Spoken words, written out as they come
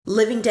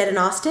Living Dead in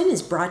Austin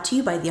is brought to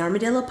you by the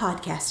Armadillo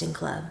Podcasting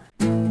Club.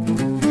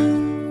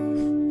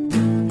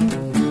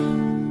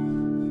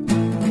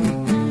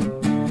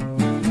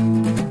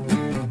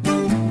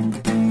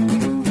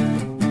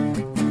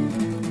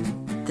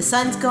 The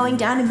sun's going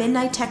down in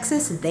Midnight,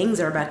 Texas, and things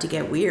are about to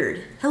get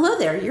weird. Hello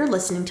there, you're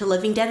listening to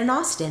Living Dead in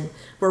Austin.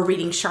 We're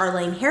reading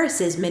Charlaine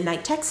Harris's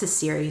Midnight, Texas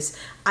series.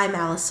 I'm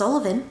Alice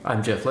Sullivan.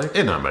 I'm Jeff Lake.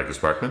 And I'm Michael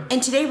Sparkman.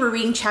 And today we're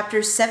reading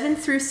chapters 7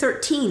 through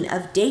 13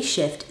 of Day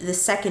Shift, the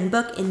second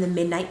book in the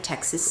Midnight,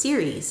 Texas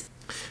series.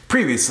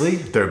 Previously,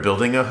 they're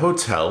building a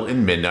hotel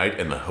in Midnight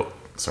and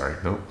Sorry,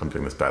 no, I'm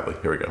doing this badly.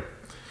 Here we go.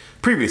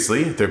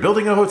 Previously, they're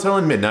building a hotel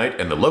in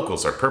Midnight and the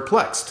locals are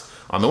perplexed.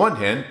 On the one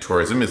hand,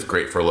 tourism is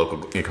great for a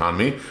local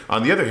economy.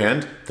 On the other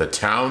hand, the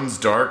town's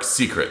dark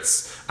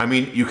secrets. I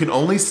mean, you can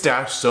only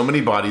stash so many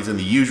bodies in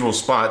the usual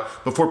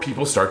spot before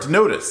people start to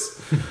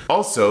notice.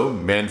 Also,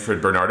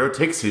 Manfred Bernardo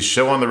takes his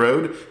show on the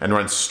road and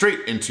runs straight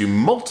into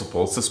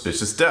multiple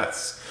suspicious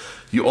deaths.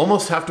 You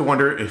almost have to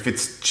wonder if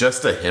it's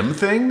just a him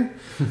thing.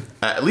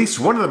 At least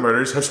one of the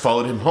murders has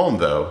followed him home,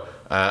 though.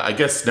 I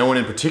guess no one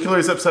in particular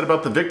is upset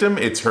about the victim.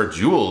 It's her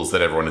jewels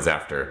that everyone is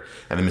after,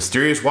 and the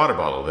mysterious water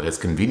bottle that has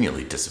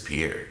conveniently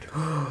disappeared.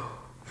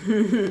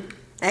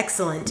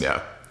 Excellent.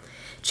 Yeah.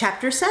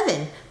 Chapter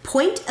 7,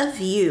 Point of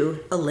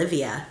View,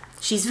 Olivia.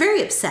 She's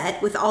very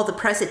upset with all the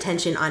press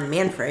attention on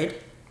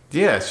Manfred.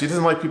 Yeah, she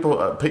doesn't like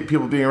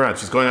people being around.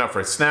 She's going out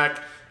for a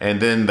snack, and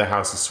then the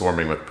house is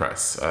swarming with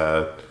press.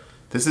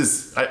 This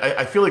is,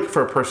 I feel like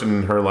for a person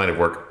in her line of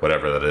work,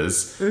 whatever that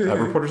is,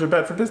 reporters are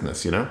bad for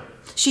business, you know?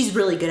 She's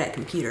really good at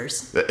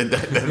computers.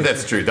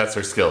 That's true. That's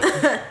her skill.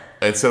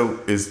 And so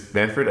is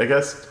Manfred, I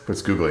guess?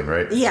 It's Googling,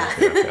 right? Yeah.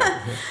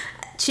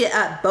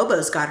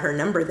 Bobo's got her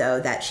number, though,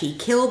 that she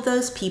killed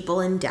those people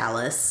in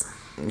Dallas.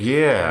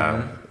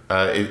 Yeah.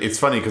 It's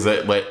funny because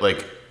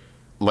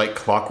like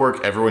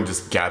clockwork, everyone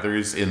just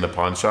gathers in the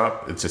pawn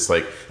shop. It's just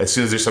like, as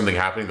soon as there's something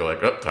happening, they're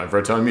like, oh, time for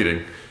a town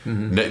meeting.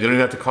 Mm-hmm. They don't even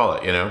have to call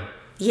it, you know?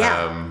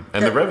 Yeah.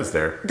 And the Rev is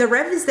there. The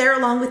Rev is there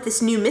along with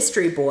this new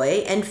mystery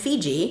boy and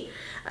Fiji.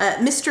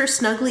 Mr.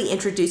 Snuggly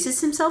introduces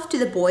himself to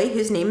the boy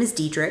whose name is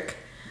Diedrich.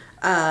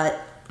 A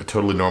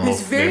totally normal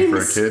He's very name for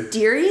a kid.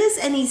 Mysterious,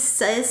 and he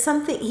says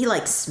something, he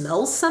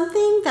smells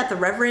something that the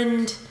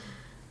Reverend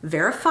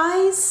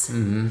verifies.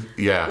 Mm-hmm.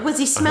 Yeah. Was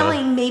he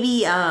smelling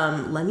maybe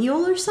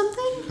Lemuel or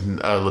something?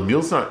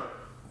 Lemuel's not...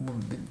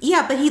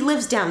 Yeah, but he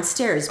lives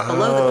downstairs below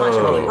the pawn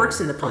shop and he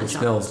works in the pawn He shop.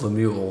 smells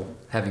Lemuel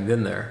having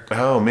been there.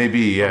 Oh, maybe,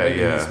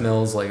 yeah. He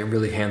smells like a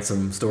really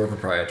handsome store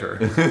proprietor.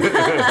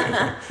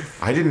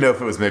 I didn't know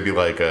if it was maybe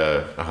like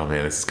oh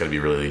man, this is going to be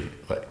really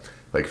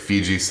like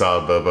Fiji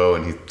saw Bobo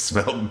and he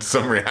smelled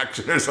some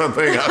reaction or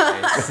something.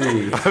 I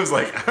see. I was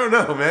like, I don't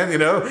know, man, you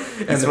know?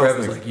 And the Rev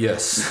was like,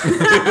 yes.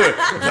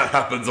 That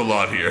happens a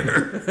lot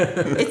here.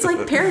 It's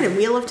like Perrin in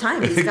Wheel of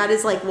Time. He's got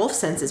his wolf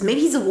senses.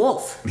 Maybe he's a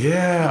wolf.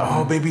 Yeah.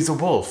 Oh, maybe he's a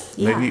wolf.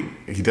 Yeah. Maybe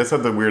he does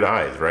have the weird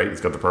eyes, right?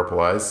 He's got the purple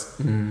eyes.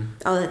 Mm-hmm.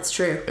 Oh, that's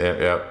true.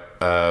 Yeah.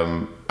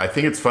 I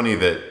think it's funny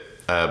that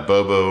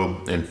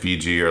Bobo and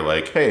Fiji are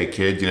like, hey,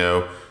 kid, you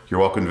know, you're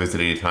welcome to visit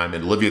anytime.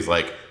 And Olivia's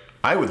like,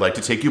 I would like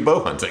to take you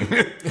bow hunting.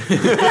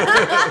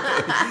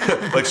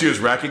 Like she was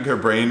racking her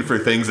brain for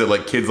things that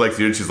kids like to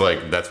do, and she's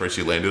like, that's where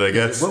she landed, I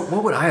guess.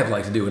 What would I have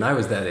liked to do when I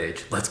was that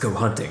age? Let's go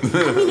hunting.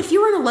 I mean, if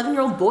you were an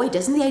 11-year-old boy,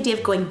 doesn't the idea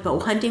of going bow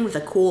hunting with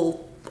a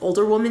cool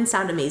older woman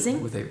sound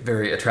amazing? With a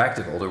very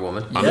attractive older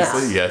woman.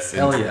 Honestly, yes.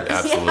 Hell yes.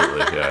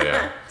 Absolutely,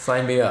 yeah.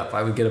 Sign me up.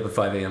 I would get up at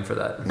 5 a.m. for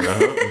that.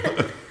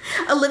 Uh-huh.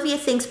 Olivia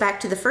thinks back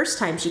to the first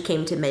time she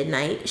came to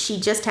Midnight. She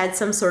just had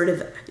some sort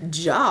of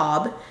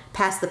job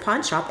past the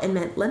pawn shop and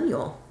met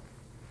Lemuel.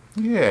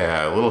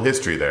 Yeah, a little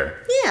history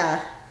there.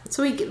 Yeah,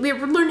 so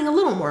we're learning a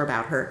little more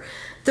about her.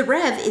 The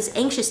Rev is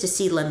anxious to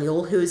see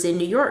Lemuel, who's in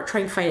New York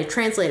trying to find a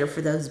translator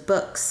for those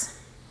books.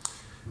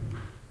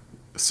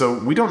 So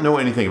we don't know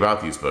anything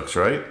about these books,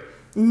 right?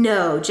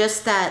 No,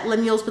 just that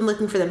Lemuel's been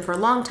looking for them for a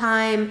long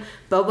time.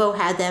 Bobo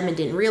had them and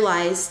didn't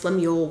realize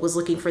Lemuel was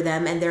looking for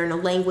them, and they're in a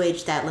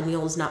language that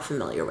Lemuel is not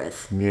familiar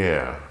with.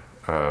 Yeah.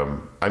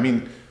 I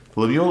mean,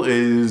 Lemuel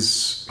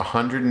is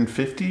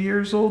 150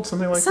 years old,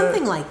 something like that?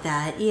 Something like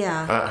that,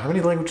 yeah. How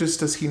many languages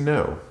does he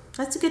know?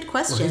 That's a good Well,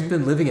 question. he's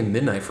been living in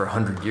Midnight for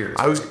 100 years.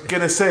 I was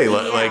going to say,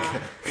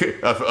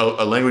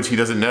 a language he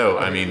doesn't know.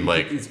 I mean,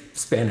 He's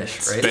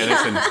Spanish, right? Spanish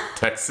and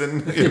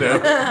Texan, you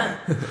know?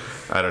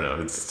 I don't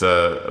know. It's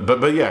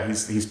but yeah,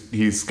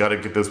 he's got to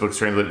get those books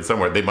translated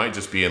somewhere. They might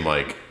just be in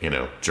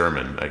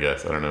German, I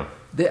guess. I don't know.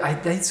 I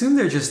assume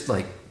they're just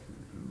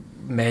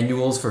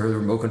manuals for the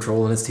remote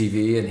control on his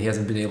TV, and he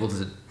hasn't been able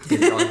to get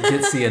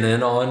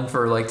CNN on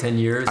for 10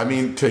 years. I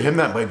mean, to him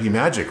that might be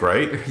magic,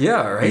 right?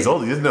 Yeah, right. He's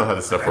old. He doesn't know how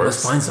this stuff works.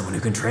 Let's find someone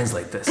who can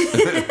translate this.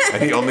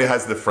 And he only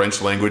has the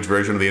French language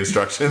version of the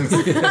instructions.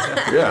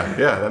 Yeah,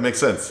 that makes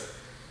sense.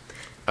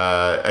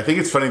 I think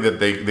it's funny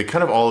that they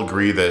kind of all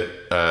agree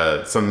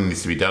that something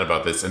needs to be done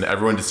about this, and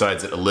everyone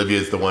decides that Olivia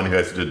is the one who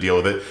has to deal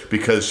with it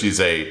because she's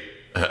a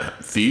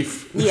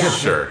thief. Yeah.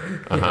 Sure.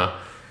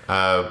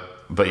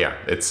 But yeah,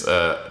 it's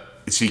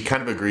she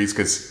kind of agrees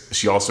because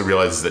she also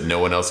realizes that no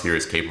one else here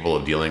is capable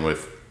of dealing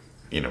with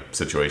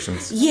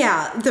situations.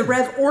 Yeah, the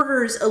Rev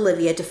orders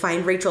Olivia to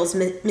find Rachel's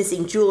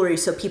missing jewelry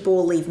so people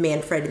will leave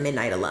Manfred and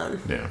Midnight alone.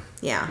 Yeah.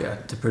 Yeah,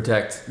 to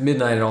protect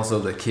Midnight and also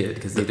the kid,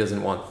 because he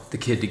doesn't want the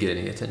kid to get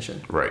any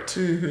attention. Right.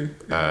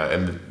 Mm-hmm.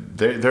 And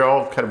they're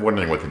all kind of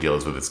wondering what the deal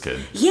is with this kid.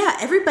 Yeah,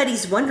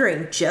 everybody's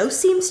wondering. Joe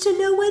seems to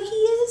know what he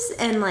is,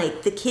 and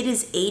like the kid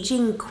is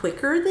aging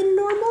quicker than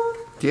normal.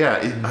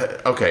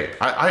 Yeah, okay.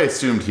 I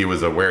assumed he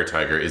was a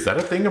were-tiger. Is that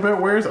a thing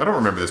about weres? I don't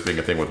remember this being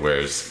a thing with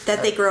weres.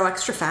 That they grow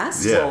extra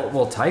fast? Yeah.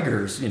 Well,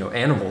 tigers,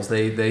 animals,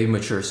 they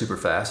mature super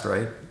fast,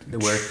 right?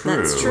 That's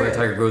The true. were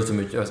tiger grows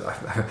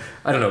to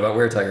I don't know about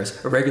were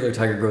tigers. A regular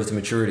tiger grows to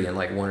maturity in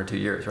like 1 or 2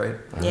 years, right?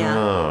 Yeah.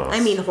 Oh. I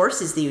mean,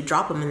 horses, you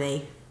drop them and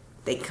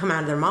they come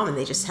out of their mom and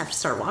they just have to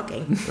start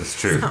walking. That's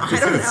true. I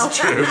don't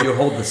know. You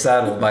hold the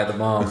saddle by the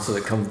mom so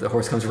the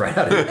horse comes right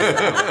out of it.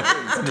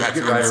 Catch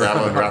it on the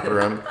saddle and wrap it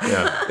around.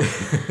 Yeah.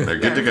 They're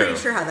good to I'm go. pretty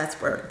sure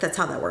that's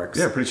how that works.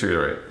 Yeah, pretty sure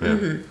you're right. Yeah.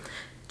 Mm-hmm.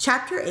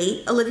 Chapter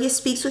 8, Olivia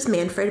speaks with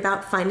Manfred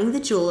about finding the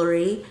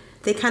jewelry.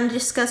 They kind of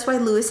discuss why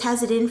Lewis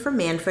has it in for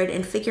Manfred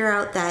and figure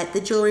out that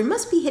the jewelry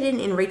must be hidden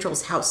in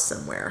Rachel's house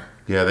somewhere.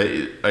 Yeah,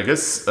 I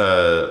guess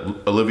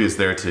Olivia's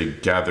there to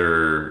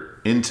gather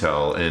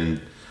intel,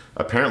 and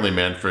apparently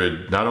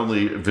Manfred not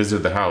only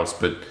visited the house,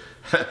 but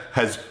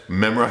has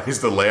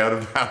memorized the layout of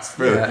the house.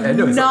 I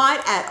know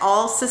Not at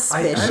all I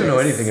suspicious. don't know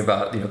anything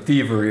about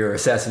thievery or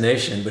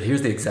assassination, but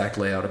here's the exact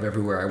layout of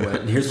everywhere I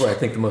went, and here's where I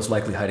think the most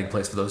likely hiding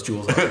place for those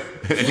jewels are.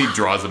 And he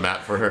draws a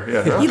map for her.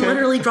 Yeah, He okay.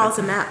 literally draws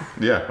a map.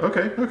 Yeah,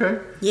 okay.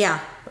 Yeah.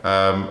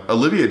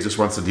 Olivia just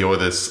wants to deal with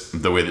this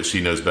the way that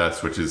she knows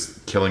best, which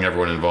is killing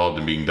everyone involved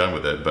and being done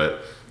with it,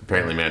 but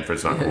apparently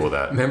Manfred's not cool with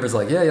that. Member's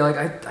like, yeah, you're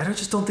like, I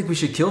just don't think we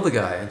should kill the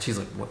guy, and she's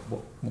like,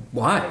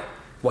 why?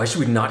 Why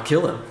should we not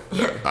kill him?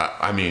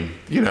 I mean,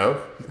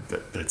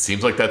 it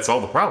seems like that's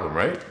all the problem,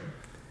 right?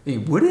 Hey,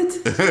 would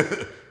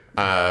it?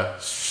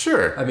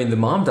 Sure. I mean, the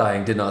mom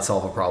dying did not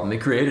solve a problem.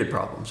 It created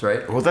problems,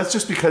 right? Well, that's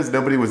just because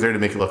nobody was there to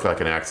make it look like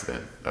an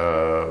accident.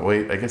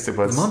 Wait, I guess it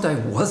was. The mom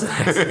dying was an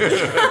accident.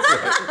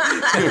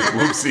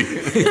 Whoopsie.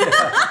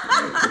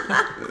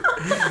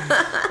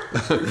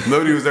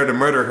 Nobody was there to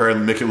murder her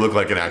and make it look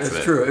like an accident.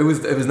 That's true. It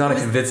was not a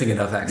convincing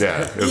enough Yeah,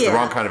 accident. it was the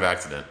wrong kind of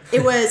accident.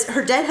 It was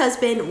her dead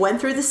husband went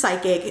through the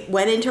psychic,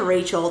 went into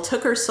Rachel,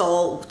 took her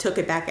soul, took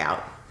it back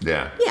out.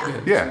 Yeah.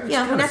 Yeah. Yeah.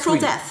 Yeah, natural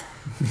sweet. death.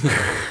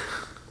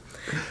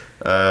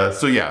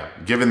 So yeah,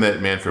 given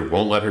that Manfred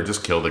won't let her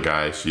just kill the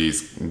guy,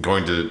 she's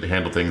going to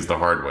handle things the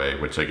hard way,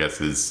 which I guess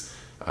is,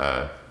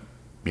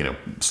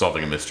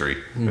 solving a mystery.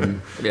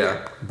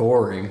 Yeah,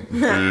 boring.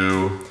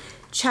 Ooh.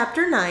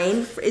 Chapter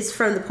 9 is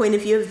from the point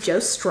of view of Joe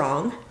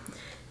Strong.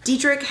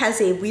 Diedrich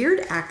has a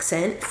weird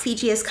accent.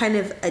 Fiji has kind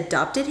of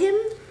adopted him.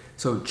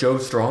 So Joe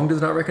Strong does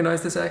not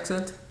recognize this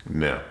accent?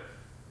 No.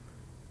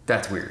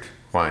 That's weird.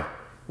 Why?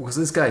 Because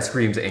this guy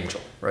screams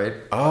angel, right?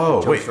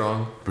 Oh, Joe wait.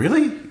 Strong.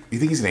 Really? You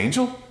think he's an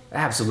angel?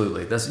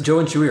 Absolutely. That's Joe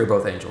and Chewie are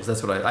both angels.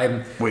 That's what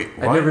I'm. Wait,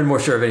 I've what? never been more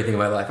sure of anything in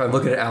my life. I'm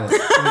looking at Alice.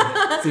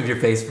 See if your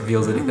face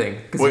reveals anything,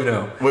 because Wait, you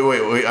know.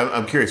 wait.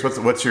 I'm curious.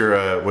 What's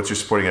your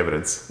supporting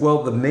evidence?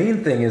 Well, the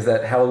main thing is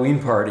that Halloween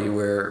party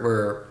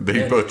where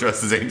They both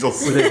dressed as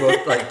angels. where they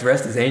both like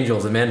dressed as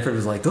angels, and Manfred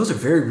was like, "Those are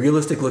very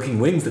realistic looking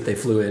wings that they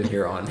flew in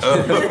here on."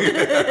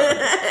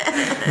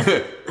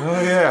 Oh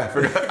yeah,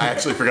 I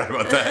actually forgot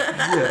about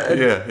that.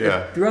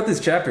 Yeah. Throughout this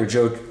chapter,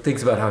 Joe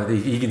thinks about how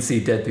he can see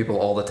dead people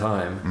all the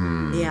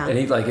time, Yeah. and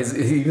he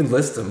even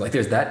lists them. Like,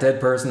 there's that dead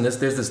person. There's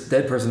this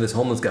dead person. This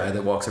homeless guy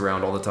that walks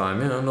around all the time.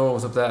 No,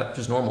 what's up with that?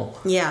 Just normal.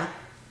 Yeah.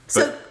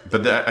 So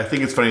But I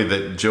think it's funny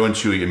that Joe and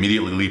Chewie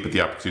immediately leap at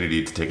the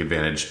opportunity to take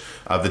advantage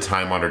of the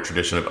time-honored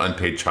tradition of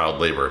unpaid child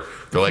labor.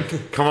 They're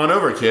like, "Come on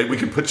over, kid. We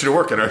can put you to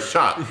work at our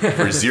shop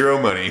for zero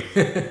money."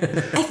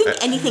 I think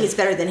anything is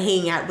better than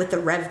hanging out with the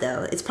Rev,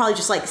 though. It's probably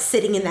just like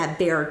sitting in that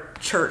bare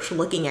church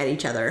looking at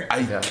each other.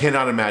 I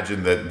cannot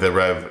imagine that the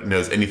Rev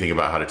knows anything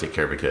about how to take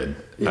care of a kid.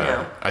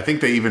 Yeah. I think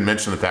they even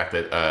mentioned the fact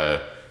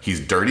that he's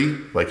dirty,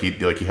 like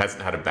he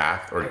hasn't had a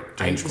bath or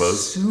changed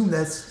clothes. I assume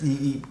that's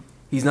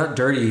he's not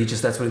dirty.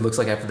 That's what he looks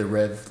like after the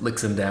Rev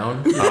licks him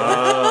down.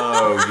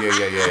 Oh,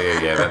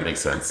 yeah. That makes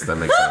sense.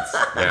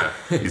 Yeah.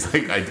 He's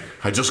like,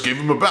 I just gave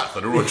him a bath. I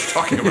don't know what you're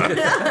talking about.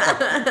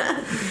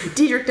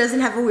 Diedrich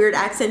doesn't have a weird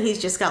accent.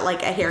 He's just got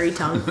like a hairy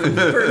tongue from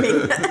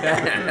burping.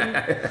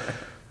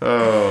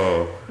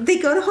 Oh. They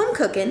go to home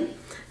cooking.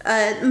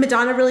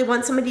 Madonna really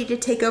wants somebody to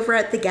take over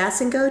at the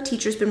Gas and Go.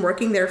 Teacher's been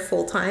working there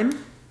full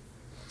time.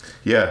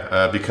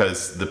 Yeah,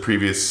 because the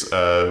previous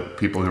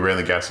people who ran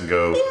the Gas and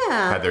Go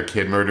had their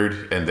kid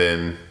murdered and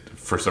then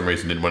for some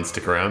reason didn't want to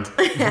stick around.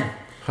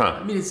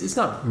 I mean, it's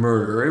not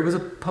murder. It was a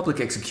public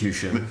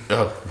execution.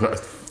 Oh,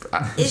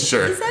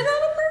 sure. Is that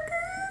not a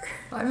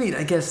murder? I mean,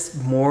 I guess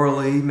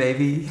morally,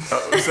 maybe.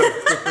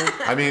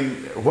 I mean,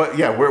 what?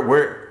 Yeah,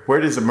 where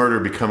does a murder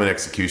become an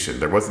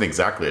execution? There wasn't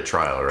exactly a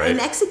trial, right? An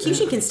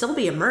execution can still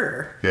be a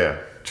murder. Yeah,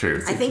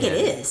 true. I think it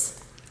is.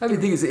 I mean, I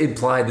think it's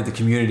implied that the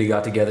community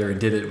got together and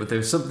did it, but there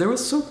was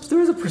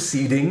a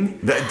proceeding.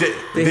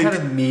 They had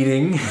a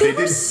meeting. They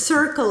were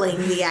circling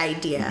the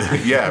idea.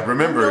 Yeah,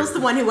 remember. Lemuel's the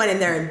one who went in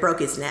there and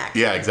broke his neck.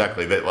 Yeah,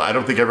 exactly. I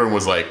don't think everyone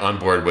was like on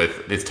board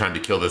with it's time to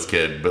kill this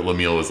kid, but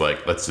Lemuel was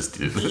like, let's just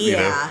do this.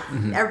 Yeah,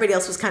 everybody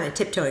else was kind of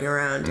tiptoeing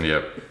around.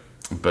 Yep.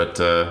 But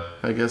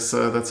I guess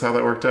that's how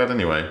that worked out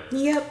anyway.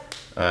 Yep.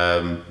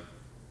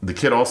 The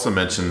kid also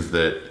mentions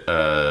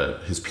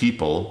that his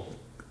people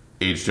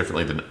age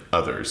differently than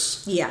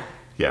others. Yeah.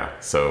 Yeah,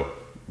 so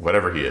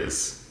whatever he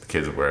is, the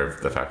kid's aware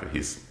of the fact that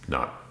he's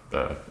not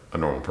a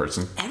normal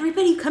person.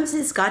 Everybody who comes to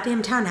this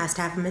goddamn town has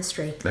to have a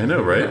mystery. I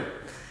know, right? Yeah.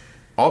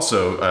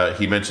 Also,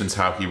 he mentions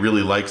how he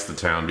really likes the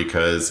town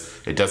because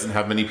it doesn't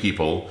have many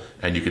people,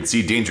 and you can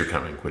see danger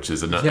coming, which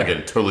is,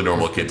 again, totally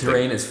normal kid thing. The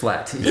terrain is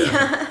flat.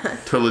 Yeah.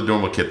 Totally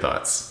normal kid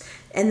thoughts.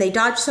 And they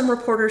dodge some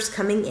reporters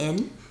coming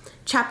in.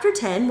 Chapter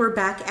 10, we're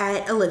back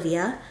at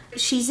Olivia.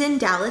 She's in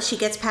Dallas. She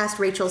gets past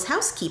Rachel's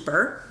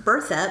housekeeper,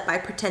 Bertha, by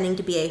pretending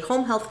to be a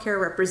home health care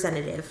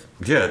representative.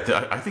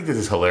 Yeah, I think this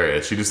is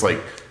hilarious. She just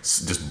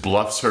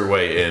bluffs her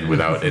way in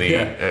without any,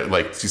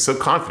 she's so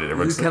confident.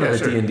 It's kind of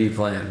a D&D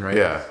plan, right?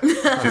 Yeah.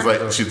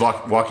 She's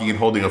walking in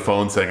holding a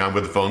phone saying, I'm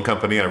with the phone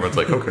company. And everyone's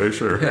like, okay,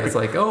 sure. Yeah, it's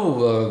like,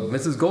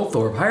 Mrs.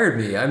 Goldthorpe hired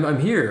me.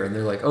 I'm here. And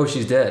they're like, oh,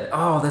 she's dead.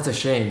 Oh, that's a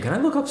shame. Can I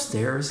look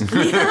upstairs?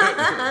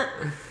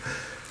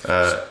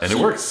 And it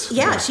works.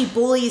 Yeah, she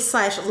bullies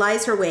 /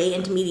 lies her way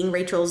into meeting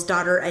Rachel's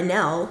daughter,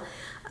 Annelle.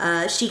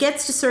 She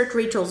gets to search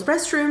Rachel's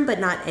restroom, but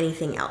not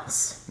anything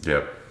else.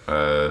 Yep.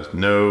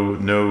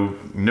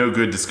 No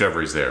good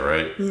discoveries there,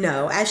 right?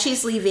 No. As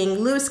she's leaving,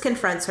 Lewis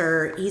confronts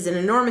her. He's an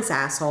enormous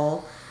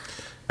asshole.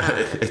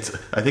 I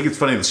think it's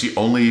funny that she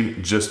only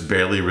just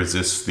barely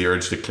resists the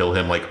urge to kill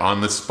him, like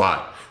on the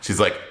spot. She's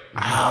like,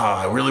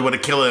 I really want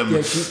to kill him.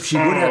 Yeah, she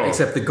would have,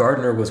 except the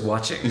gardener was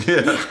watching.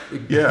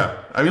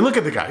 Yeah. I mean, look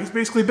at the guy. He's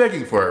basically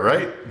begging for it,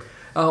 right?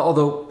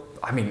 Although,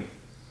 I mean,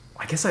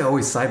 I guess I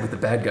always side with the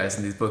bad guys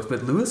in these books,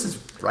 but Lewis is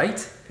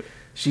right.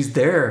 She's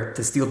there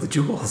to steal the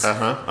jewels.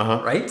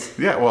 Right?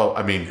 Yeah, well,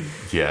 I mean,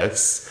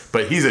 yes.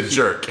 But he's a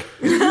jerk.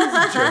 He's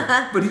a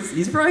jerk. But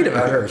he's right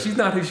about her. She's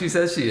not who she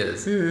says she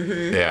is.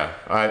 Mm-hmm. Yeah.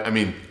 I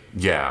mean...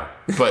 Yeah,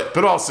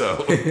 but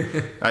also,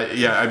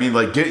 I mean,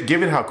 like,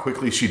 given how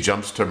quickly she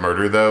jumps to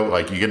murder, though,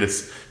 like you get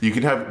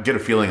a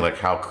feeling like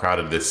how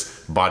crowded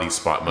this body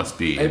spot must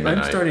be.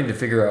 I'm starting to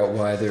figure out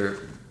why there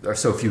are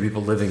so few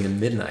people living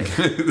in Midnight.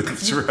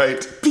 That's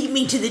right. Beat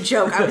me to the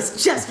joke. I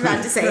was just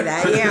about to say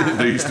that. Yeah.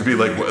 There used to be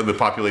like the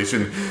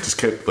population just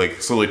kept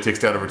like slowly ticks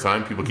down over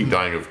time. People keep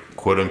dying of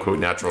quote unquote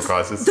natural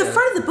causes. The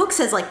front of the book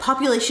says like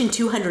population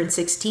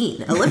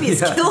 216.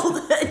 Olivia's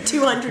killed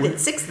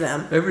 206 of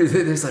them.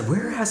 There's like,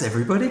 where has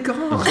everybody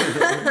gone?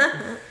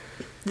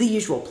 The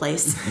usual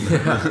place.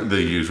 The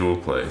usual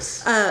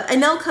place.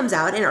 Annelle comes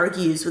out and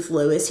argues with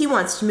Lewis. He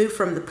wants to move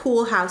from the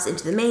pool house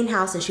into the main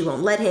house, and she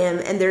won't let him.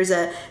 And there's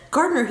a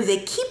gardener who they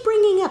keep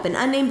bringing up, an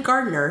unnamed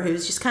gardener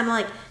who's just kind of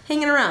like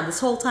hanging around this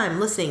whole time,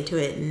 listening to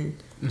it and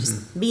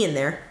just being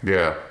there.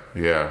 Yeah.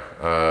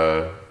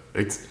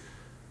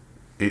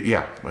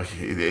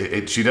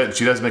 She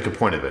does make a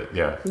point of it.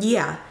 Yeah.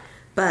 Yeah.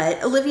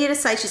 But Olivia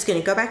decides she's going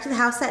to go back to the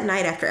house that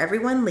night after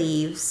everyone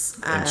leaves.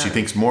 And she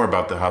thinks more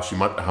about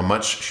how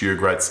much she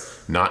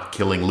regrets not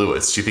killing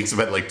Lewis. She thinks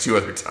about it like 2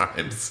 other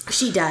times.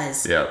 She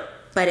does. Yeah.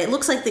 But it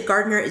looks like the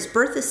gardener is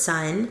Bertha's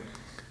son.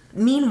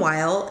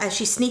 Meanwhile, as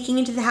she's sneaking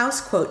into the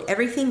house, quote,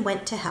 everything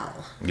went to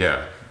hell.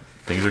 Yeah.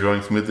 Things are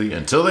going smoothly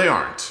until they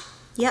aren't.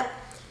 Yep.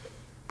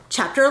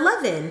 Chapter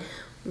 11.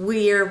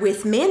 We're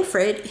with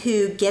Manfred,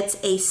 who gets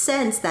a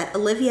sense that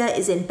Olivia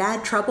is in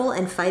bad trouble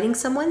and fighting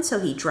someone, so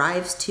he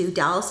drives to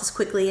Dallas as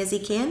quickly as he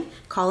can,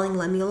 calling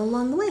Lemuel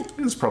along the way.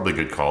 It's probably a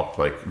good call.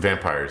 Like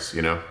vampires,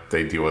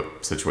 they deal with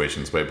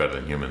situations way better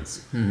than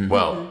humans. Mm-hmm.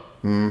 Well,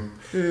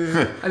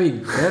 I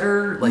mean,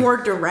 better, like more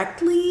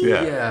directly.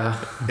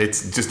 Yeah.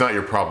 It's just not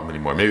your problem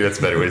anymore. Maybe that's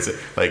a better way to say.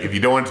 Like, if you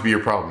don't want it to be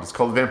your problem, just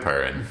call the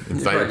vampire in.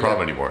 It's not your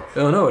problem anymore.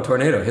 Oh no, a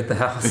tornado hit the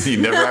house.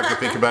 You never have to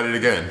think about it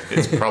again.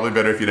 It's probably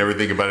better if you never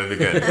think about it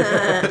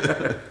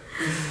again.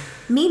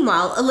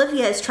 Meanwhile,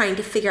 Olivia is trying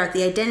to figure out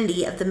the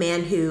identity of the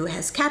man who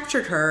has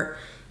captured her.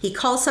 He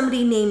calls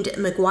somebody named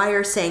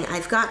McGuire saying,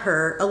 I've got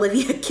her.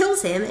 Olivia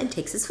kills him and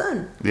takes his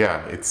phone.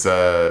 Yeah, it's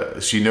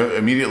she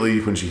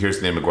immediately when she hears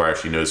the name McGuire,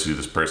 she knows who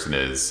this person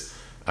is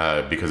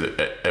because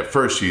at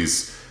first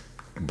she's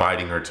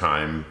biding her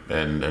time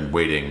and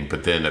waiting,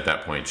 but then at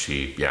that point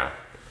she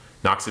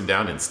knocks him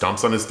down and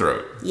stomps on his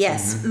throat.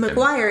 Yes,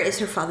 McGuire is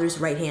her father's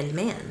right-hand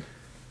man.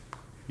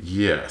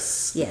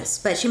 Yes. Yes,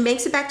 but she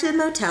makes it back to the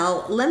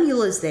motel.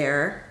 Lemuel is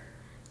there.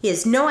 He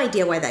has no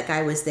idea why that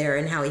guy was there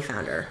and how he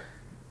found her.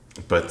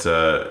 But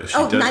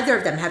neither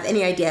of them have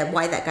any idea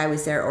why that guy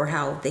was there or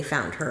how they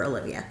found her,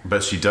 Olivia.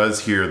 But she does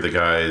hear the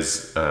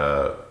guy's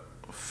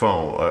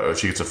phone.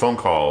 She gets a phone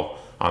call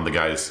on the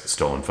guy's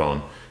stolen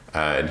phone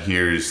and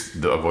hears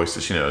a voice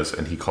that she knows,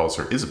 and he calls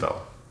her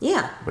Isabel.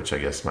 Yeah. Which I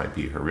guess might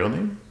be her real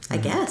name. I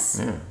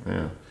guess.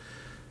 Yeah.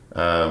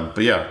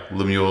 But yeah,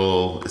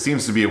 Lemuel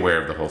seems to be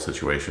aware of the whole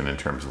situation in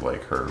terms of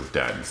like her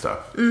dad and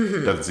stuff.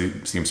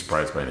 Doesn't seem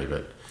surprised by any of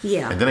it.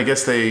 Yeah. And then I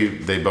guess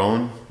they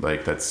bone,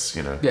 like that's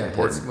Yeah, important.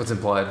 that's what's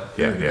implied.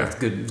 Yeah, yeah.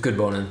 It's good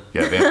boning.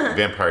 Yeah,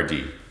 Vampire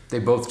D. They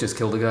both just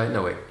killed a guy.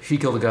 No, wait. She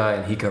killed a guy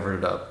and he covered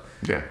it up.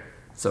 Yeah.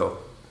 So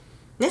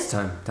it's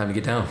time to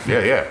get down.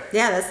 Yeah, yeah.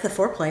 Yeah, that's the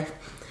foreplay.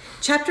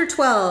 Chapter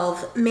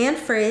 12,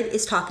 Manfred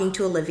is talking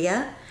to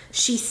Olivia.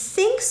 She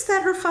thinks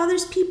that her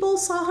father's people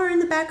saw her in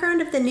the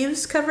background of the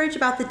news coverage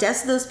about the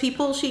deaths of those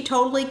people she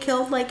totally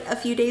killed like a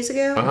few days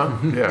ago.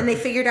 Yeah. And they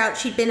figured out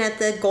she'd been at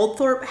the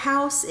Goldthorpe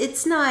house.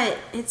 It's not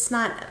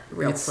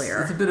real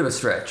clear. It's a bit of a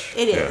stretch.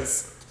 It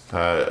is.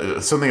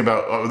 Something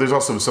about there's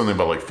also something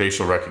about like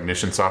facial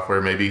recognition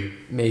software, maybe.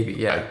 Maybe,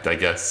 yeah. I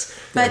guess.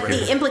 But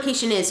the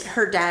implication is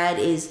her dad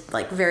is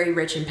like very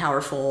rich and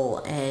powerful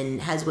and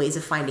has ways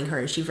of finding her,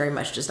 and she very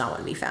much does not want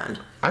to be found.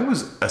 I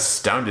was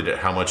astounded at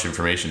how much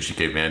information she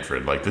gave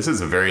Manfred. Like this is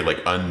a very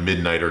like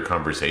un-Midnighter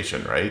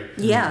conversation, right?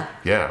 Yeah.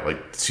 Yeah,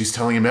 like she's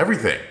telling him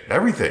everything.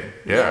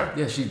 Yeah.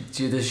 Yeah,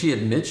 does she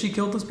admit she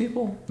killed those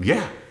people?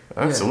 Yeah.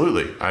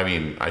 Absolutely. Yeah. I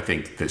mean, I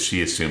think that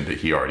she assumed that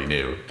he already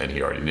knew, and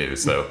he already knew.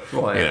 So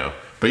well, yeah.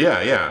 But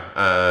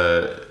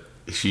yeah.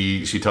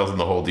 She tells him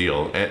the whole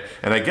deal,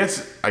 and I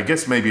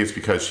guess maybe it's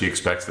because she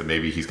expects that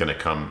maybe he's going to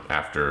come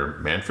after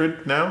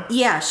Manfred now.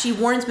 Yeah, she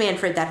warns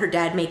Manfred that her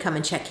dad may come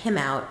and check him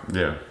out.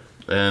 Yeah,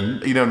 and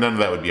none of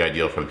that would be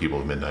ideal for the people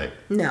of Midnight.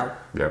 No.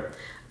 Yeah.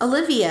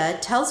 Olivia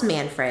tells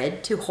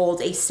Manfred to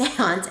hold a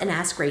seance and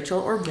ask Rachel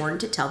or Morton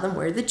to tell them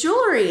where the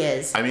jewelry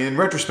is. I mean, in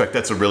retrospect,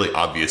 that's a really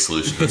obvious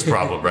solution to this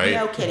problem, right?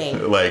 No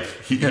kidding. Like,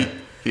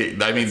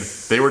 I mean,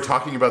 they were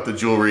talking about the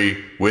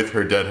jewelry with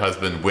her dead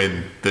husband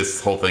when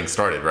this whole thing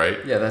started, right?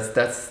 Yeah, that's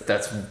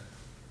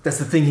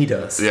the thing he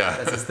does. Yeah.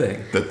 That's his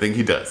thing. The thing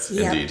he does,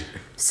 Yep. indeed.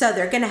 So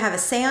they're going to have a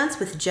seance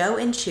with Joe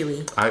and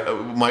Chewie.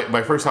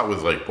 My first thought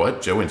was like,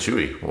 what? Joe and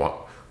Chewie?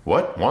 What?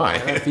 Why? Why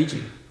not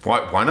Fiji?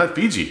 Why not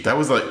Fiji? That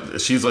was like,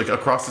 she's like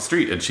across the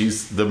street and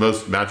she's the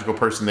most magical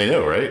person they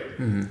know, right?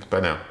 Mm-hmm. By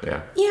now,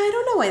 yeah. Yeah, I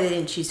don't know why they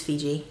didn't choose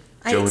Fiji.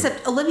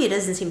 Except Olivia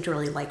doesn't seem to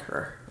really like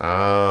her.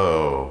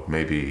 Oh,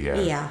 maybe, yeah.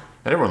 Yeah.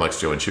 And everyone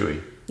likes Joe and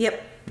Chewie.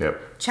 Yep.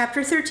 Yep.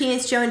 Chapter 13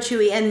 is Joe and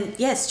Chewie. And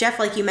yes, Jeff,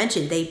 like you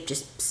mentioned, they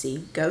just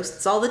see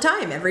ghosts all the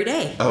time, every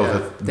day. Oh,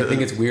 yeah, they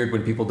think it's weird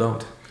when people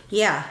don't.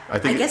 Yeah. I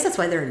guess that's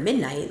why they're in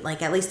Midnight.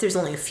 Like, at least there's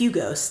only a few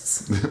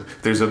ghosts.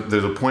 There's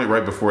a point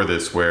right before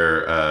this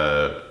where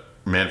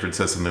Manfred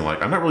says something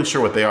like, I'm not really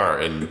sure what they are.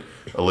 And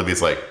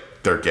Olivia's like,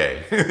 they're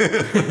gay.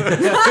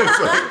 It's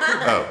like,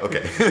 oh,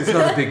 okay. It's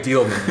not a big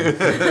deal,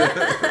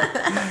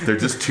 man. They're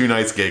just two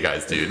nice gay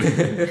guys, dude.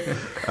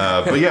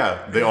 But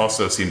yeah, they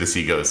also seem to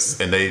see ghosts.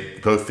 And they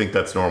both think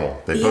that's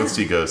normal. They both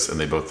see ghosts and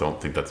they both don't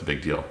think that's a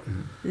big deal.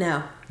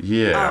 No.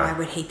 Yeah. Oh, I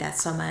would hate that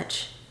so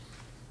much.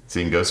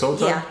 Seeing ghosts all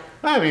the time? Yeah.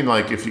 I mean,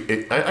 like, if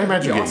you, I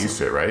imagine you get awesome. used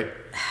to it, right?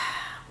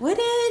 Would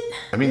it?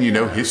 I mean,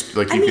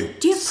 history. Like, I you mean, could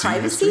do you have see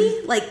privacy?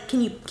 history. Like,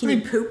 can you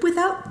poop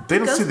without They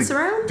don't ghosts see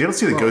around? They don't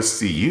see the ghosts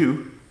see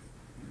you.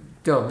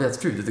 Oh, that's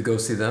true. Did the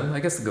ghosts see them?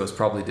 I guess the ghosts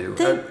probably do.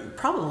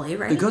 Probably,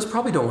 right? The ghosts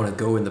probably don't want to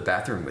go in the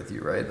bathroom with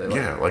you, right?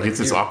 Like it's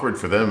as awkward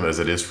for them as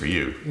it is for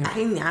you.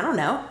 I don't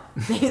know.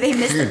 Maybe they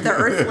missed the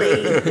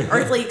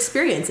earthly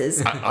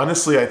experiences.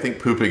 Honestly, I think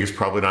pooping is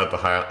probably not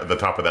at the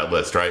top of that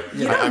list, right?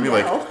 I mean, know.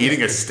 like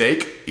eating a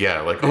steak.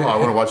 Yeah, like I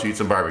want to watch you eat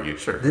some barbecue.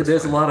 Sure.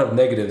 There's a lot of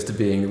negatives to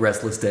being the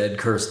restless dead,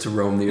 cursed to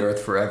roam the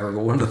earth forever.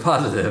 But one of the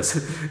positives,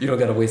 you don't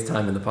got to waste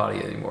time in the potty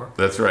anymore.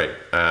 That's right.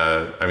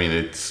 I mean,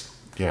 it's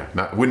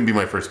wouldn't be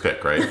my first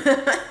pick, right?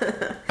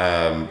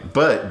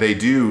 But they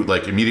do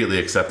like immediately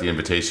accept the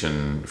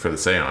invitation for the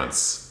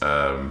seance,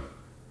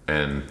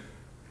 and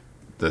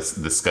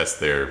discuss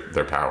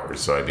their powers.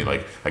 So I mean,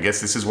 like, I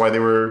guess this is why they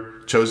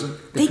were chosen.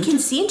 They can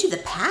see into the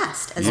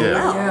past as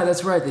well. Yeah,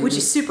 that's right. Which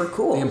is super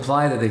cool. They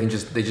imply that they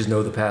just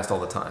know the past all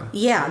the time.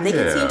 Yeah, they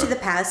can see Yeah. into the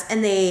past,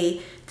 and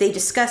they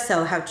discuss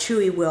though how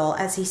Chewie will,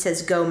 as he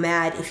says, go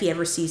mad if he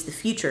ever sees the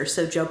future.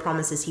 So Joe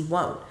promises he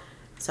won't.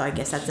 So I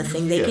guess that's a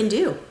thing they can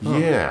do.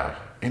 Yeah,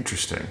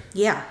 interesting.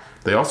 Yeah.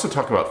 They also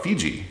talk about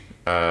Fiji.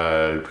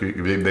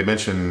 They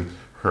mention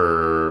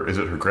her. Is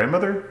it her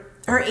grandmother?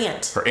 Her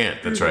aunt. Her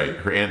aunt. That's right.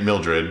 Her aunt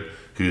Mildred,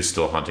 who's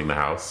still haunting the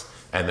house,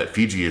 and that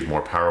Fiji is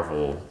more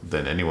powerful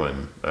than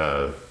anyone,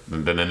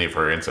 than any of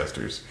her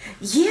ancestors.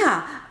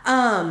 Yeah.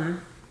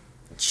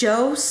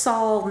 Joe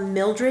saw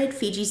Mildred,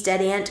 Fiji's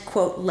dead aunt,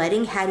 quote,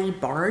 letting Hattie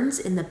Barnes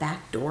in the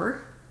back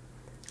door.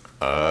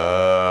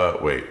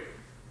 Wait.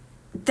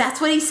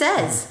 That's what he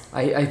says.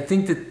 I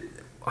think that,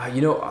 I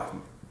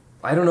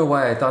don't know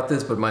why I thought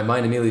this, but my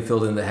mind immediately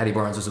filled in that Hattie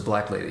Barnes was a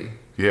black lady.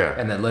 Yeah.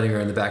 And then letting her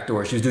in the back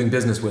door. She was doing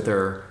business with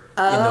her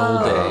in the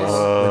old days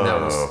when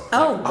that was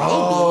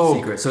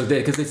secret. So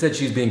because they said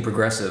she's being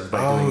progressive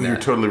by doing that. You're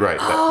totally right.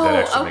 That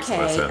actually makes a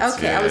lot of sense.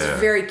 Okay, Yeah, I was yeah.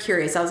 very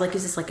curious. I was like,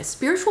 is this like a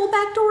spiritual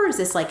back door? Or is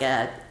this like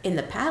a in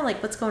the past?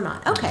 Like, what's going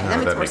on? Okay, that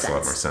makes That more makes sense. a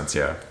lot more sense.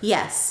 Yeah.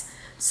 Yes.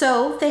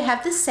 So they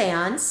have the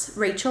seance.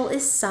 Rachel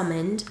is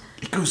summoned.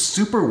 It goes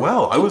super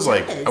well. I was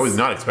does.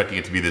 not expecting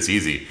it to be this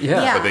easy.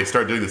 Yeah. But they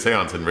start doing the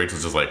seance, and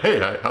Rachel's just like, "Hey,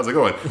 how's it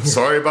going?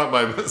 Sorry about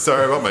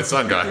my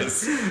son,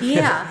 guys."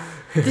 Yeah.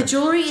 The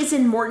jewelry is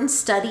in Morton's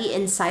study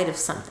inside of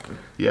something.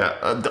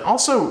 Yeah.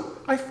 Also,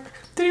 I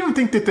didn't even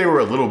think that they were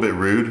a little bit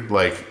rude.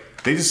 Like,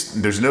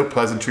 there's no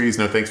pleasantries,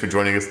 no thanks for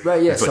joining us.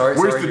 Right, yeah, It's like, sorry-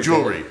 where's sorry the you're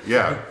jewelry?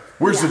 Yeah.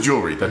 Where's Yeah. the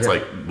jewelry? That's Yeah.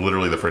 like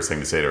literally the first thing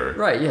to say to her.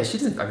 Right, yeah, she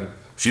didn't, I mean,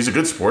 She's a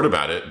good sport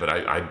about it, but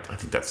I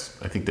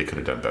think they could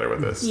have done better with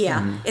this.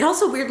 Yeah. It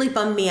also weirdly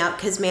bummed me out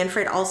because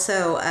Manfred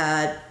also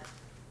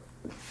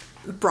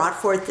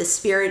brought forth the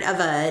spirit of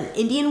an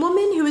Indian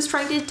woman who was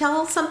trying to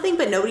tell something,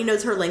 but nobody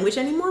knows her language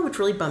anymore, which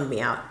really bummed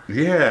me out.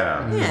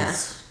 Yeah. Yeah.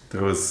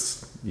 That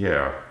was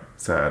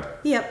sad.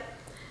 Yep.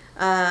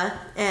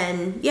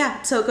 And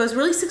yeah, so it goes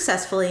really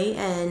successfully,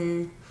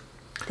 and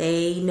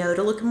they know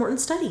to look at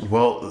Morton's study.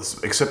 Well,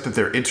 except that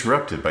they're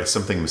interrupted by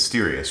something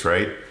mysterious,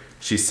 right?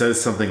 She says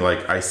something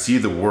like, "I see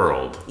the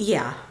world,"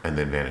 Yeah. and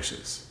then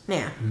vanishes.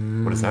 Yeah.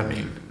 What does that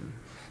mean?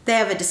 They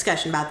have a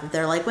discussion about that.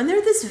 They're like, when they're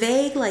this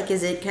vague, like,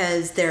 is it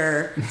because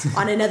they're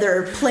on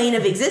another plane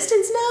of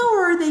existence now,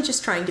 or are they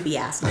just trying to be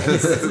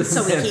assholes?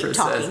 So we keep Sanford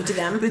talking says, to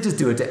them. They just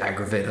do it to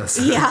aggravate us.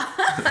 Yeah.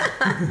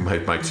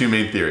 My two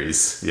main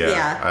theories. Yeah,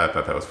 Yeah. I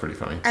thought that was pretty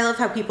funny. I love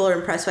how people are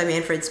impressed by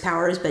Manfred's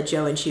powers, but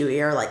Joe and Chewie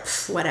are like,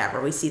 "Pff,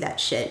 whatever, we see that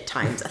shit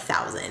times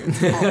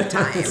 1,000 all the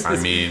time." I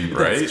mean, That's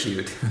right?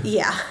 cute.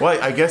 Yeah. Well,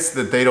 I guess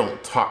that they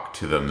don't talk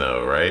to them,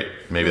 though, right?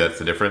 Maybe that's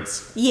the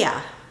difference. Yeah.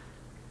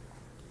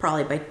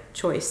 Probably by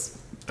choice.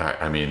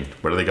 I mean,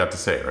 what do they got to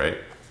say, right?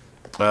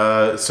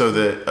 So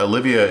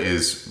Olivia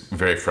is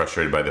very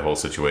frustrated by the whole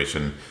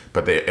situation,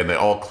 but they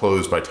all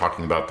close by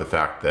talking about the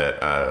fact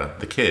that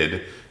the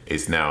kid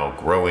is now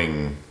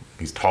growing.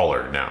 He's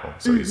taller now,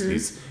 so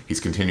he's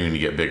continuing to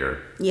get bigger,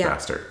 Yeah.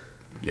 faster.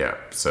 Yeah.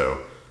 So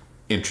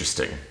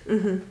interesting.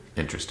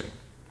 Interesting.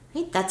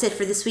 Right, that's it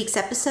for this week's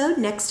episode.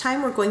 Next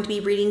time, we're going to be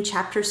reading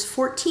chapters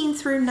 14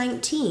 through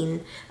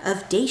 19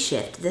 of Day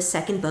Shift, the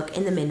second book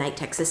in the Midnight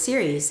Texas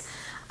series.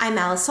 I'm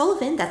Alice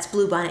Sullivan. That's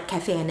Bluebonnet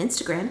Cafe on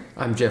Instagram.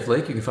 I'm Jeff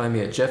Lake. You can find me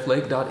at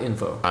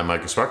jefflake.info. I'm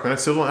Micah Sparkman. I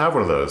still don't have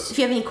one of those. If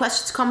you have any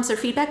questions, comments, or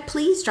feedback,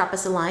 please drop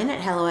us a line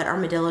at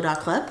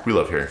hello@armadillo.club. We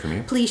love hearing from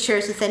you. Please share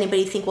us with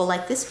anybody you think will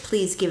like this.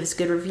 Please give us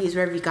good reviews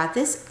wherever you got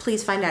this.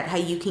 Please find out how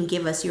you can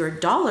give us your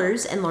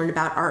dollars and learn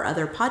about our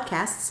other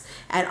podcasts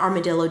at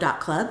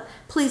armadillo.club.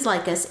 Please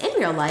like us in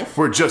real life.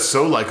 We're just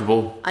so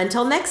likable.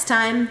 Until next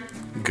time.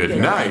 Good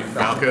night,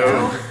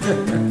 Falco.